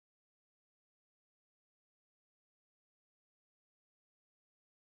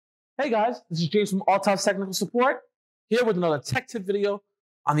Hey guys, this is James from Autel Technical Support, here with another tech tip video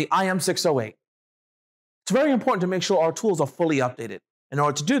on the IM608. It's very important to make sure our tools are fully updated. In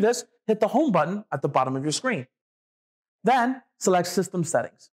order to do this, hit the Home button at the bottom of your screen. Then, select System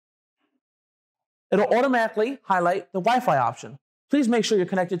Settings. It'll automatically highlight the Wi-Fi option. Please make sure you're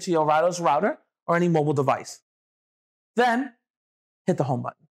connected to your router or any mobile device. Then, hit the Home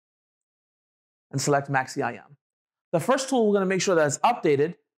button and select MaxiIM. The first tool we're going to make sure that is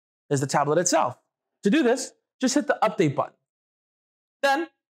updated is the tablet itself. To do this, just hit the Update button. Then,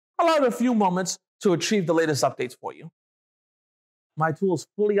 allow it a few moments to retrieve the latest updates for you. My tool is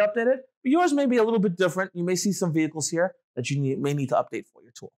fully updated, but yours may be a little bit different. You may see some vehicles here that you may need to update for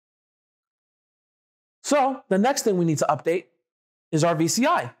your tool. So, the next thing we need to update is our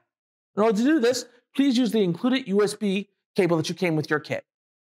VCI. In order to do this, please use the included USB cable that you came with your kit.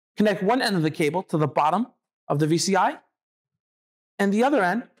 Connect one end of the cable to the bottom of the VCI, and the other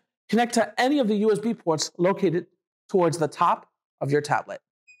end connect to any of the USB ports located towards the top of your tablet.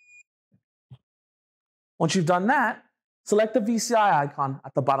 Once you've done that, select the VCI icon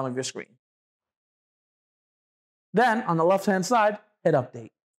at the bottom of your screen. Then, on the left-hand side, hit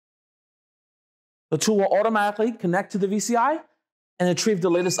Update. The tool will automatically connect to the VCI and retrieve the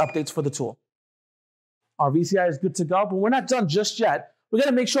latest updates for the tool. Our VCI is good to go, but we're not done just yet. We're going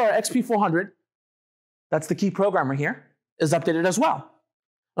to make sure our XP400, that's the key programmer here, is updated as well.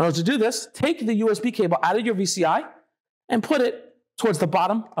 In order to do this, take the USB cable out of your VCI and put it towards the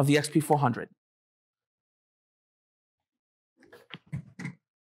bottom of the XP400.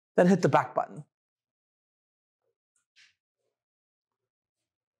 Then hit the back button.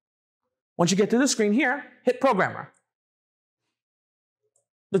 Once you get to the screen here, hit Programmer.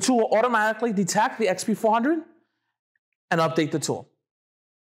 The tool will automatically detect the XP400 and update the tool.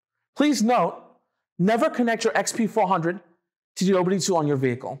 Please note, never connect your XP400 to the OBD2 on your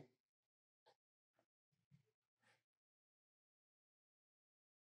vehicle.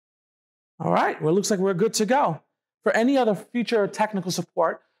 All right, well, it looks like we're good to go. For any other future technical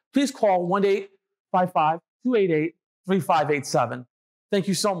support, please call 1-855-288-3587. Thank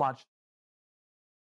you so much.